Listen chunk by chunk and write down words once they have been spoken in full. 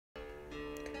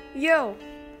Yo!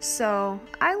 So,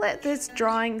 I let this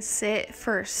drawing sit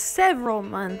for several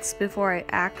months before I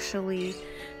actually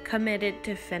committed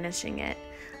to finishing it.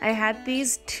 I had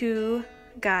these two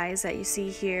guys that you see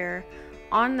here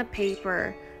on the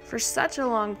paper for such a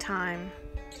long time,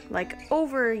 like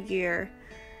over a year,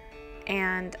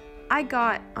 and I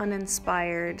got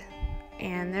uninspired,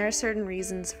 and there are certain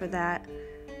reasons for that,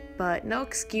 but no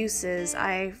excuses.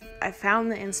 I found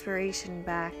the inspiration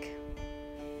back.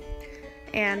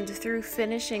 And through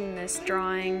finishing this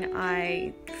drawing,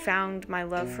 I found my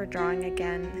love for drawing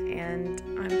again, and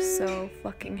I'm so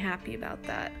fucking happy about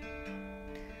that.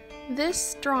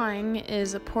 This drawing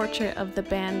is a portrait of the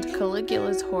band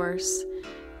Caligula's Horse.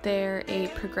 They're a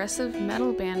progressive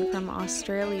metal band from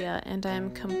Australia, and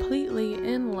I'm completely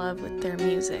in love with their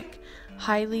music.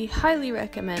 Highly, highly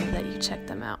recommend that you check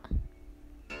them out.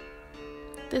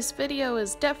 This video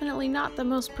is definitely not the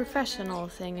most professional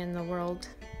thing in the world.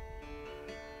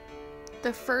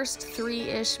 The first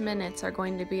 3-ish minutes are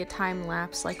going to be a time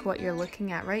lapse like what you're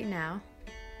looking at right now.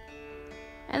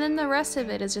 And then the rest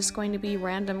of it is just going to be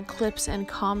random clips and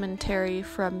commentary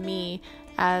from me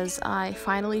as I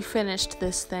finally finished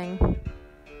this thing.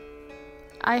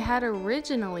 I had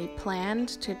originally planned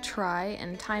to try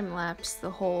and time lapse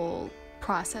the whole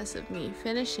process of me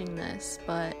finishing this,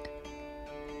 but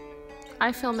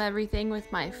I film everything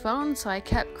with my phone, so I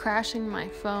kept crashing my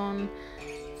phone,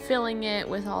 filling it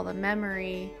with all the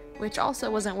memory, which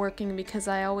also wasn't working because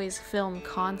I always film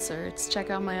concerts. Check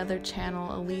out my other channel,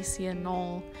 Alisia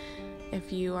Demi,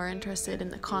 if you are interested in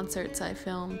the concerts I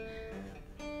film.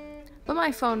 But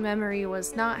my phone memory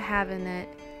was not having it,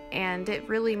 and it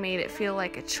really made it feel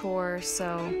like a chore,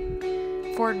 so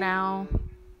for now,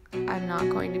 I'm not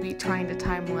going to be trying to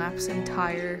time-lapse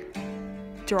entire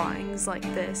drawings like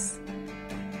this.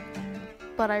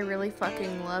 But I really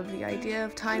fucking love the idea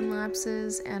of time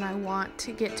lapses, and I want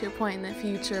to get to a point in the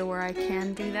future where I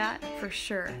can do that for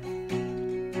sure.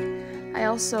 I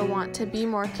also want to be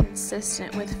more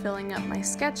consistent with filling up my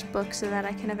sketchbook so that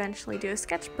I can eventually do a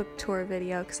sketchbook tour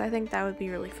video, because I think that would be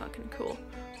really fucking cool.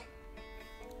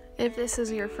 If this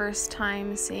is your first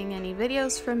time seeing any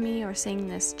videos from me or seeing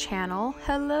this channel,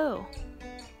 hello!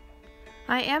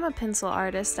 I am a pencil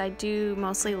artist. I do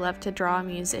mostly love to draw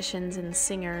musicians and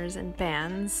singers and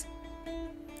bands.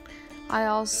 I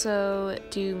also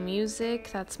do music,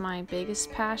 that's my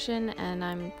biggest passion, and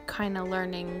I'm kind of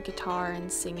learning guitar and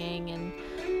singing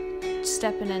and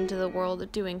stepping into the world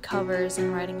of doing covers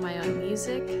and writing my own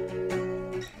music.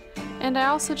 And I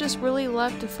also just really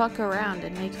love to fuck around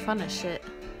and make fun of shit.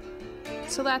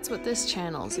 So that's what this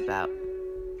channel is about.